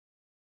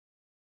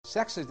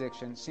Sex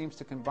addiction seems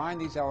to combine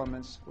these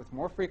elements with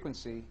more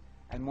frequency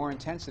and more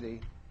intensity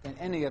than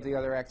any of the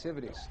other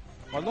activities.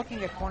 While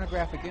looking at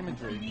pornographic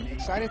imagery,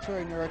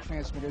 excitatory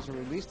neurotransmitters are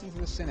released into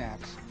the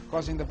synapse,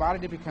 causing the body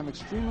to become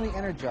extremely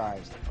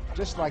energized,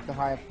 just like the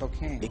high of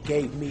cocaine. It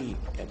gave me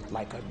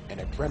like an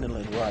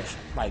adrenaline rush,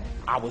 like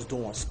I was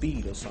doing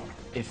speed or something.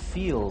 It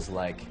feels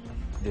like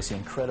this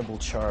incredible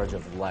charge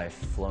of life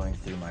flowing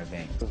through my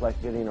veins. It was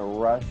like getting a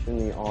rush in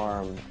the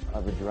arm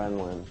of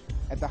adrenaline.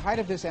 At the height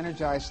of this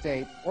energized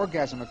state,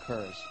 orgasm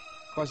occurs,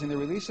 causing the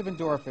release of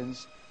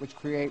endorphins, which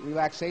create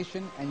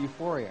relaxation and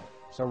euphoria.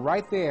 So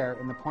right there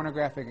in the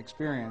pornographic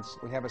experience,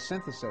 we have a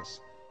synthesis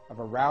of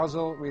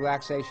arousal,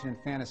 relaxation, and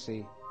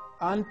fantasy,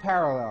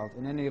 unparalleled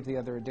in any of the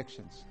other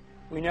addictions.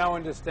 We now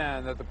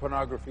understand that the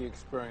pornography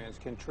experience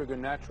can trigger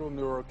natural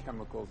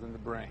neurochemicals in the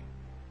brain,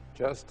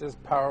 just as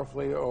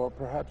powerfully or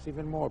perhaps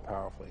even more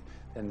powerfully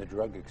than the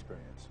drug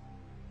experience.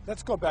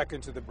 Let's go back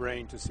into the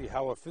brain to see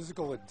how a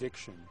physical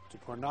addiction to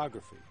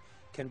pornography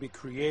can be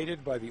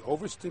created by the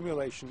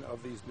overstimulation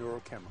of these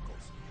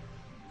neurochemicals.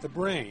 The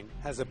brain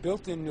has a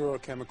built-in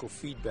neurochemical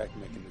feedback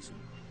mechanism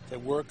that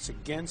works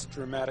against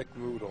dramatic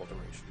mood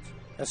alterations.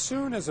 As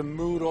soon as a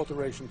mood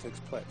alteration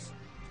takes place,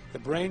 the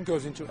brain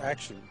goes into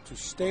action to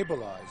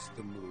stabilize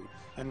the mood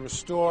and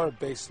restore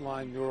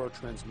baseline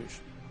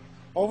neurotransmission.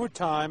 Over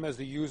time, as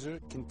the user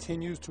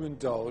continues to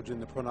indulge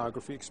in the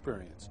pornography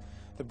experience,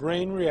 the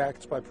brain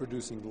reacts by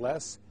producing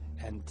less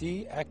and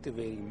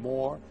deactivating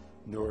more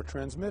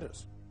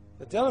neurotransmitters.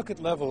 The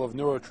delicate level of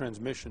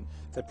neurotransmission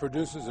that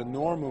produces a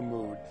normal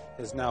mood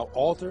is now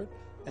altered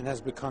and has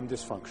become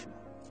dysfunctional.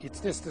 It's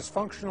this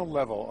dysfunctional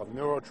level of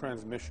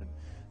neurotransmission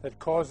that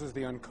causes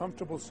the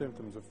uncomfortable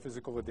symptoms of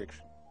physical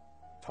addiction: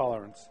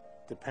 tolerance,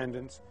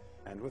 dependence,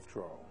 and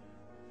withdrawal.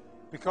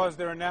 Because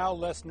there are now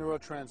less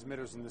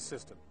neurotransmitters in the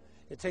system,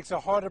 it takes a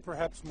harder,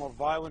 perhaps more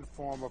violent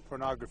form of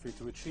pornography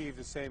to achieve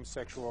the same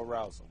sexual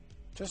arousal.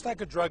 Just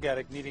like a drug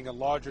addict needing a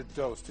larger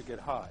dose to get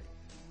high.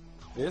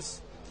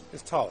 This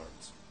is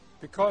tolerance.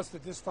 Because the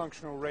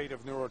dysfunctional rate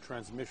of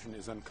neurotransmission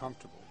is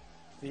uncomfortable,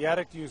 the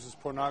addict uses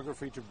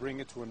pornography to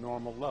bring it to a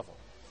normal level.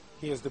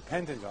 He is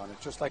dependent on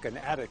it, just like an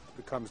addict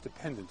becomes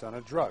dependent on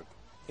a drug.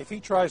 If he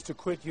tries to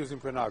quit using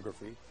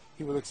pornography,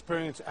 he will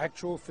experience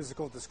actual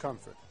physical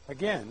discomfort.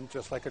 Again,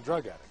 just like a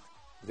drug addict.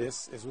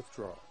 This is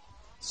withdrawal.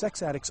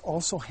 Sex addicts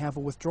also have a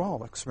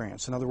withdrawal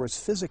experience. In other words,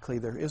 physically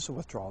there is a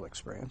withdrawal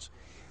experience.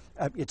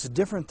 It's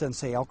different than,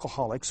 say,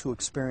 alcoholics who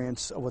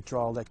experience a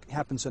withdrawal that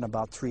happens in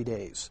about 3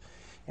 days.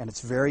 And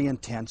it's very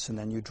intense, and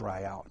then you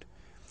dry out.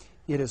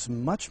 It is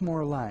much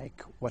more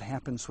like what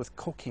happens with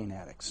cocaine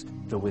addicts.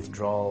 The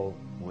withdrawal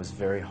was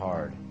very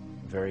hard.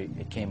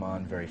 It came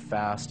on very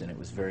fast, and it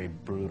was very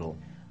brutal.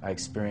 I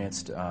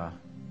experienced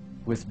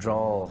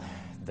withdrawal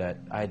that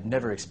I had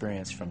never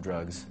experienced from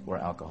drugs or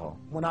alcohol.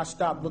 When I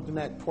stopped looking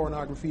at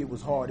pornography, it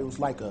was hard. It was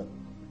like a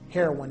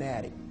heroin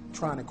addict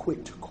trying to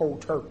quit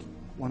cold turkey.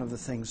 One of the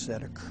things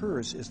that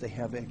occurs is they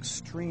have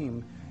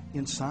extreme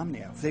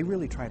insomnia. If they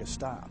really try to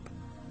stop,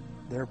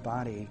 their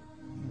body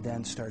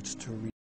then starts to